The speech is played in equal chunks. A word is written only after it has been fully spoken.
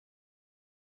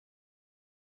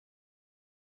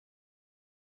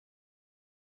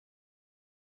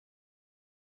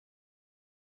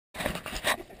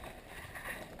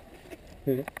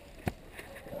God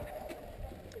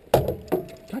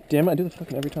damn it, I do this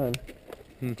fucking every time.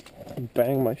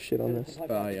 Bang my shit on this.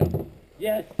 Yeah.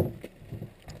 Yes.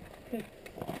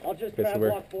 I'll just grab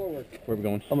walk forward. Where are we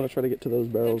going? I'm gonna try to get to those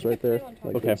barrels right there.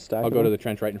 Like Okay, I'll go to the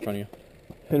trench right in front of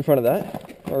you. In front of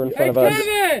that? Or in front of us?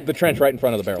 Kevin! The trench right in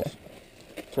front of the barrels.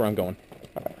 That's where I'm going.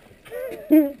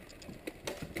 Who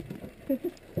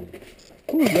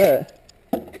is that?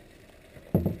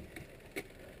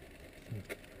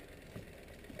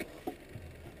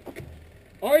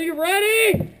 Are you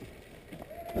ready?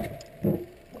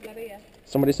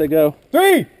 Somebody say go.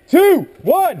 3, 2,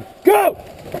 1, go!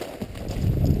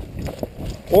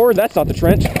 Or that's not the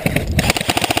trench.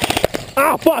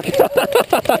 Ah, fuck!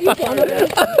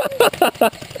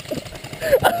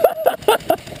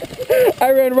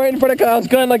 I ran right in front of Kyle's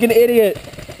gun like an idiot.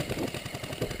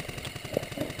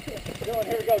 Dylan,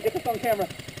 here we go. Get this on camera.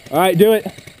 All right, do it.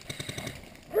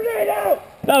 Grenade out!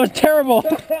 That was terrible.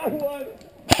 That was...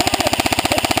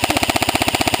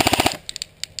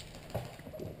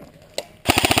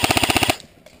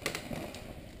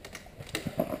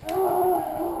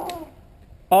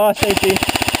 Oh, safety.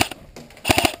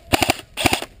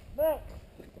 No.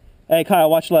 Hey, Kyle,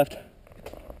 watch left.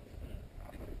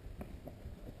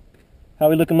 How are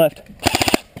we looking left?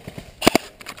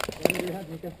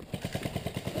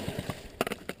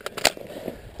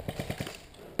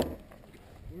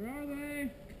 Where are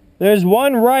they? There's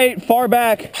one right, far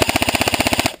back.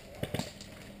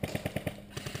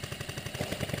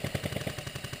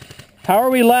 How are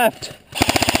we left?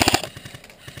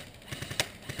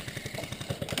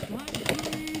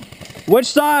 Which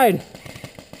side?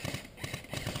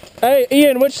 Hey,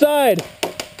 Ian, which side?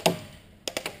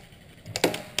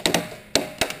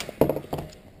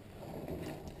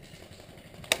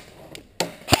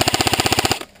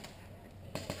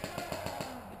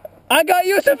 I got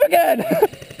Yousef again!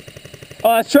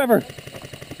 Oh, that's Trevor.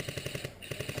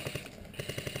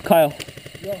 Kyle,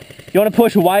 Yeah. you want to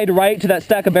push wide right to that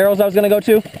stack of barrels I was going to go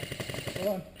to? Hold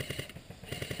on.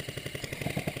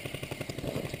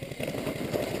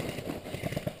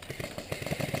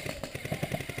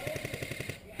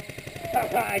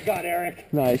 I got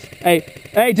Erik. Nice. Hey,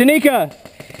 Danika!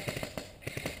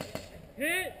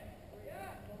 Hit!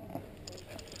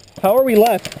 How are we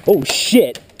left? Oh,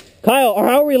 shit. Kyle,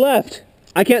 how are we left?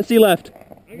 I can't see left.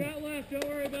 I got left, don't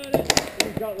worry about it.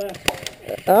 Who's got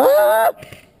left? Ah!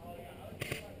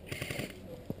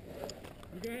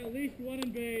 You got at least one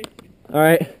in base.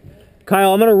 Alright.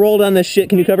 Kyle, I'm gonna roll down this shit.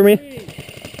 Can you cover me?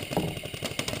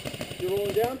 You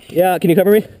rolling down? Yeah, can you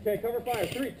cover me? Okay, cover fire.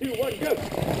 3, 2, 1, go!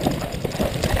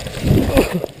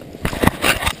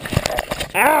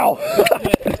 Ow!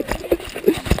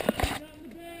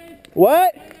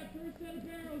 What?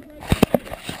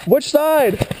 Which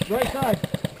side? Right side.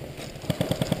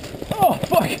 Oh,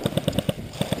 fuck!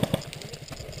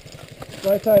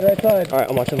 Right side, right side. Alright,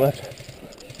 I'm watching left.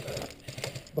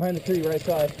 Behind the tree, right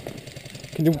side.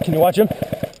 Can you watch him?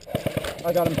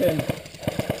 I got him pinned.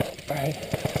 Alright.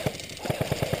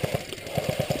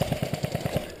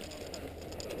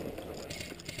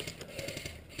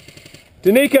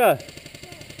 Danika!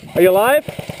 Are you alive?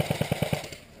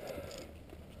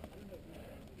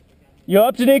 You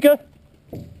up, Danika?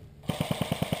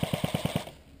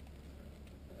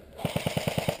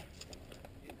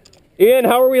 Ian,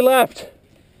 how are we left?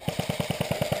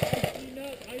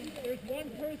 There's one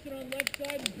person on left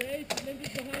side of base, and then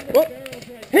just behind the What? barrels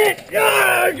right Hit!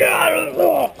 Ah, I got it!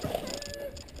 Oh.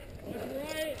 That's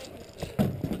right.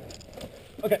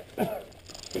 Okay.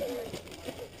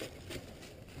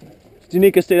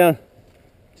 Danika, stay down.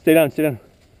 Stay down, stay down.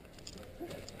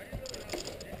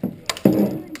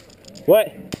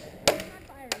 What?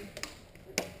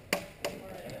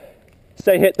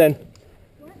 Say hit then.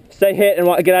 What? Say hit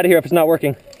and get out of here if it's not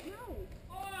working.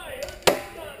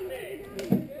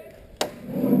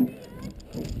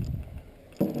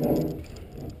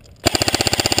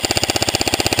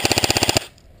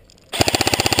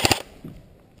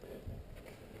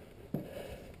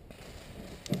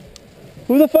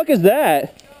 Who the fuck is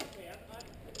that?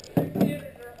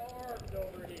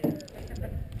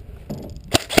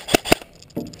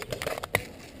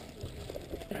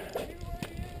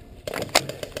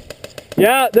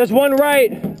 Yeah, there's one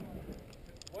right.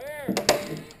 Where?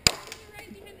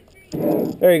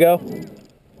 There you go.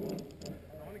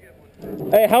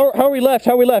 Hey, how are we left?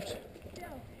 How are we left?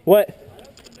 What?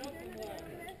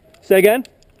 Say again?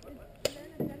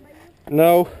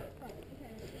 No.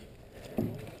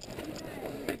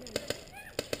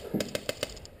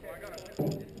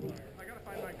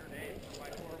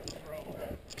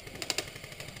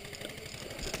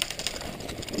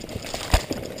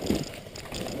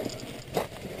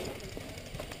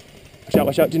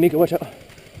 Watch out, Danika, watch out.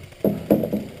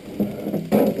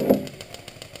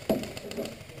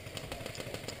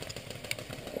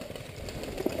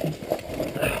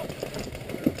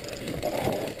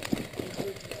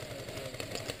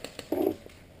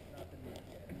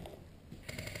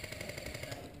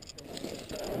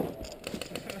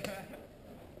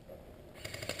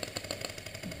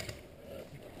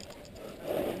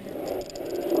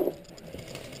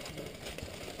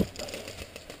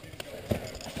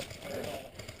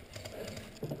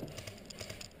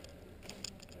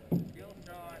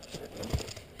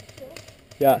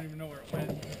 Yeah. I don't even know where it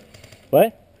went. What?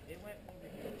 It went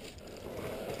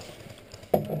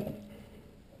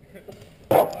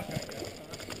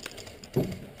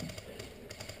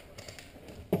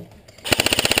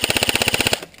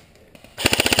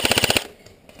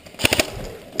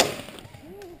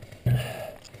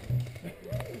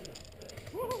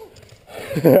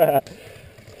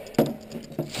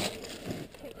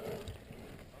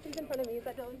He's in front of me. Is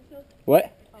that Dylan still?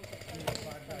 What?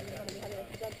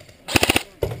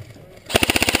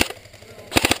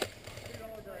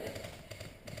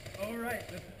 Oh, right.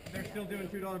 They're still doing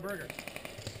 $2 burgers.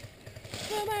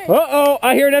 Uh-oh,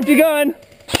 I hear an empty gun.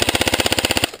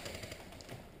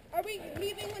 Are we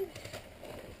leaving when...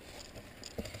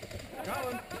 Got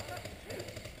one.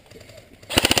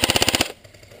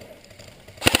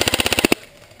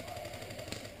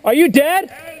 Are you dead?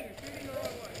 Hey, you're shooting the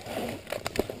wrong way.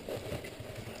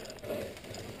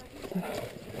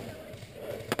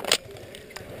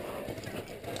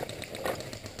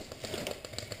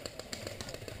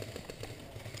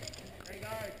 Hey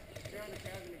guys, you're on the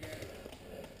cabin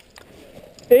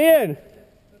again. Ian,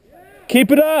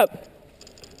 keep it up.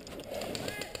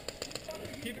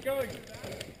 Keep it going.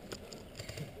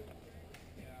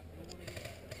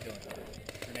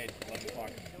 Grenade, 11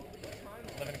 o'clock.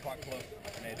 11 o'clock close.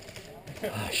 Grenade.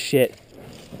 Oh, shit.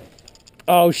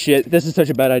 Oh, shit. This is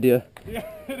such a bad idea. Yeah,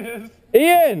 it is.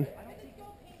 Ian!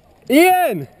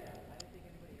 Ian!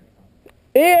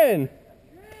 Ian!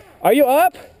 Are you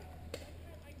up?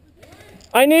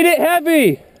 I need it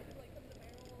heavy!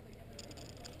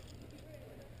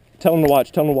 Tell them to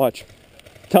watch. Tell them to watch.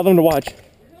 Tell them to watch.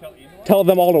 Tell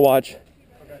them all to watch.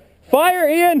 Fire,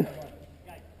 Ian!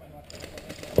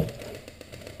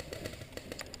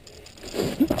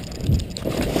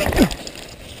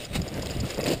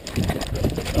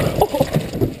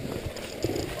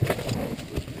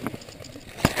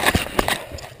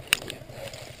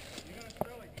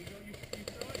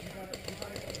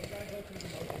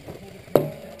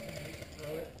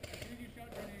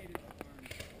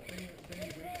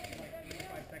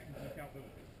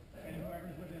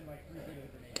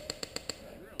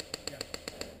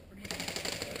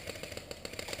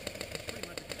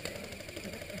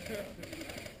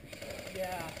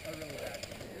 Yeah, a really bad.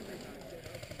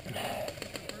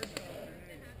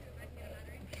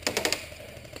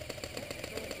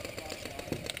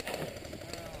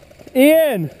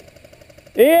 Ian!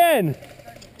 Ian!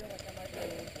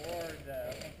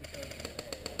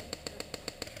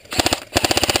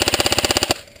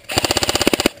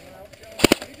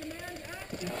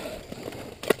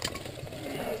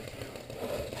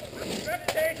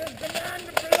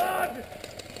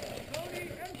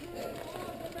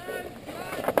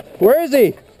 Where is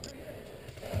he?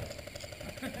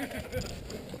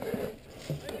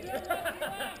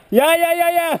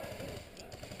 Yeah.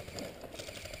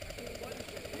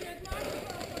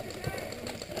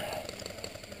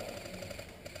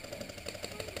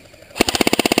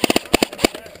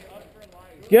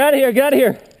 Get out of here, get out of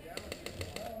here.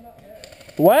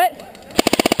 What?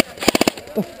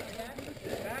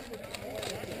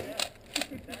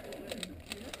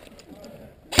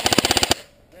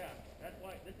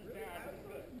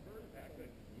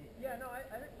 Yeah, no,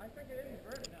 I think it is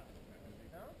burning.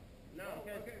 No? No.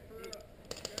 Okay.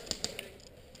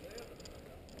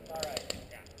 All right.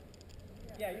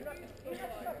 Yeah, you're not the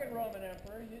fucking Roman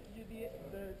emperor. You're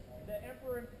the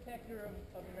emperor and protector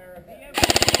of America. The emperor.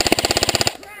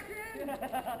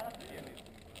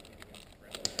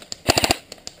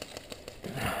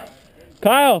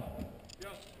 Kyle!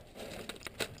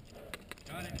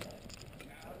 Got it.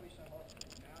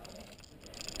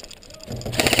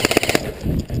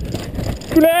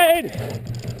 Grenade!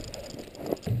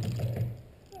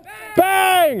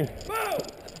 Bang! Boom!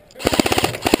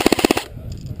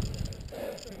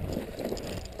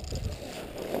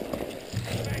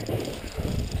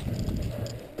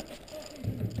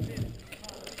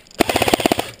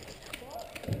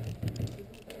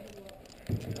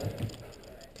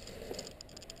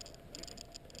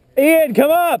 Ian, come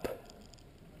up!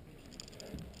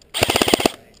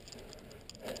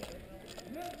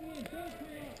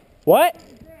 What?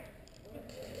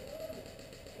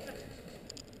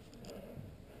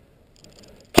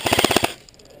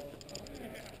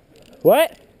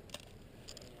 What?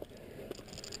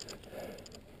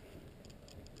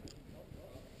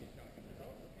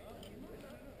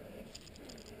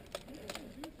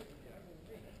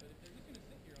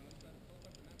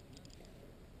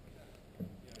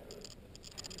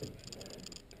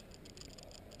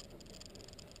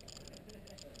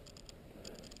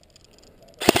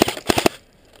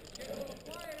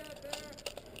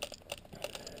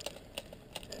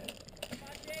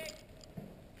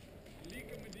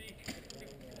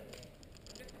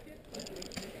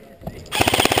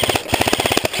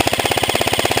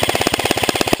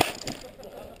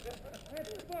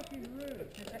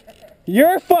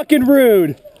 You're fucking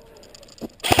rude.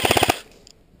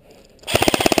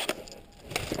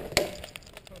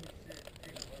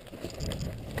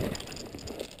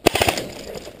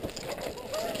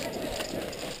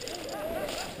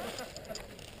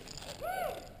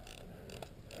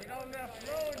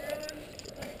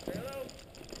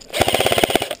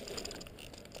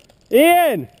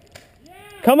 Ian,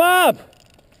 come up.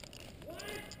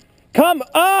 Come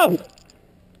up.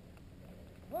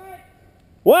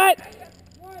 What?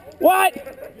 What?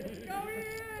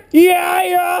 Yeah,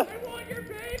 yeah. I want your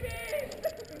baby!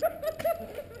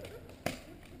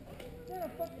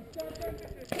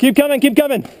 Keep coming, keep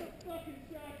coming.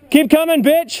 Keep coming,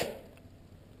 bitch.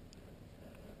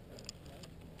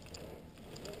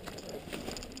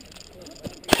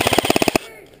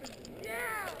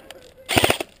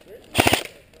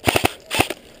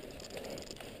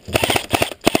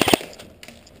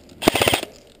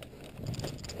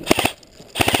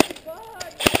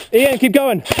 Ian, keep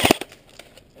going.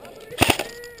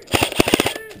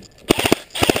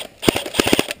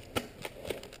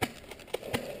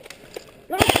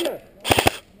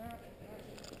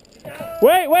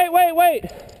 Wait.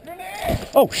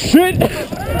 Oh, shit.